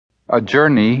A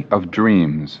journey of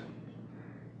dreams.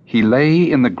 He lay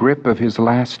in the grip of his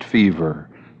last fever,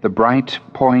 the bright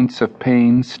points of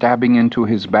pain stabbing into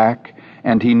his back,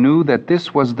 and he knew that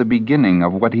this was the beginning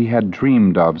of what he had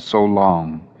dreamed of so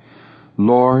long.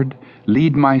 Lord,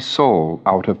 lead my soul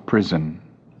out of prison.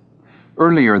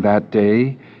 Earlier that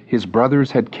day, his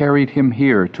brothers had carried him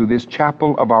here to this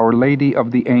chapel of Our Lady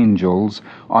of the Angels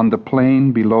on the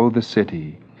plain below the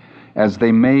city. As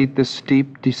they made the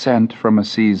steep descent from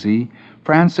Assisi,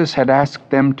 Francis had asked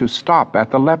them to stop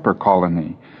at the leper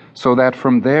colony, so that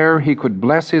from there he could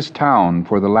bless his town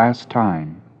for the last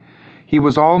time. He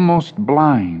was almost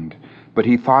blind, but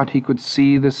he thought he could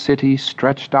see the city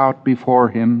stretched out before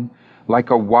him like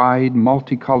a wide,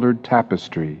 multicolored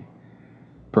tapestry.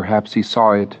 Perhaps he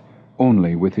saw it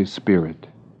only with his spirit.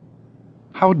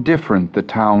 How different the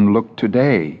town looked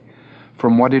today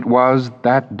from what it was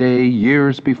that day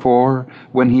years before,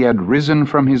 when he had risen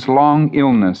from his long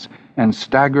illness and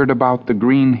staggered about the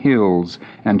green hills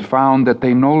and found that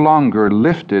they no longer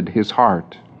lifted his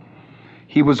heart.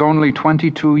 He was only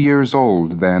 22 years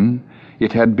old then.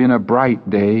 It had been a bright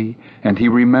day, and he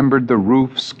remembered the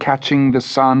roofs catching the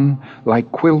sun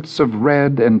like quilts of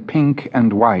red and pink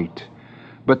and white.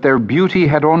 But their beauty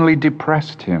had only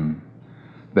depressed him.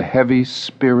 The heavy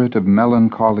spirit of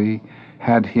melancholy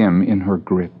had him in her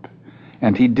grip,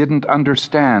 and he didn't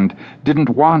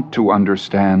want to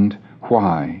understand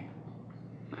why.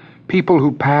 People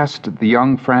who passed the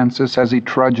young Francis as he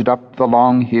trudged up the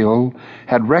long hill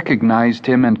had recognized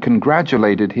him and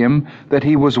congratulated him that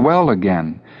he was well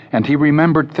again, and he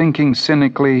remembered thinking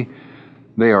cynically,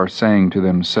 "They are saying to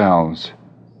themselves,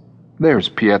 'There's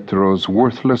Pietro's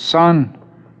worthless son.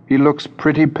 He looks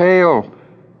pretty pale,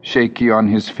 shaky on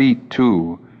his feet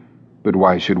too. But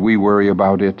why should we worry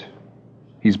about it?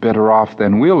 He's better off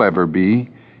than we'll ever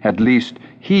be. At least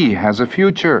he has a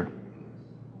future.'"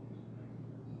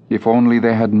 If only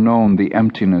they had known the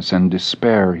emptiness and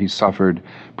despair he suffered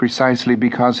precisely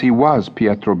because he was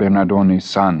Pietro Bernardone's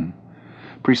son,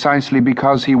 precisely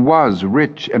because he was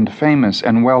rich and famous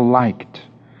and well-liked.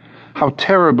 How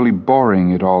terribly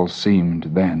boring it all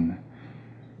seemed then.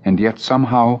 And yet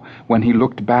somehow, when he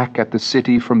looked back at the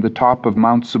city from the top of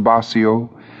Mount Subasio,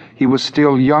 he was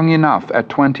still young enough at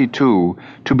 22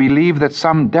 to believe that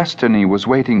some destiny was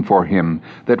waiting for him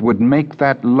that would make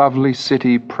that lovely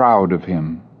city proud of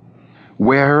him.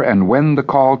 Where and when the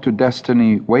call to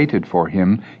destiny waited for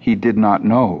him, he did not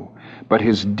know, but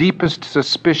his deepest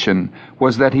suspicion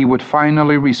was that he would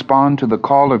finally respond to the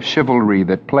call of chivalry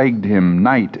that plagued him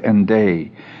night and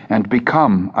day, and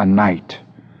become a knight.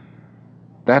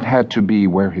 That had to be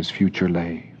where his future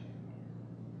lay.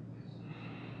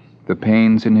 The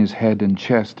pains in his head and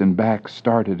chest and back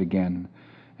started again,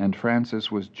 and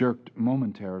Francis was jerked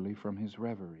momentarily from his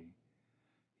reverie.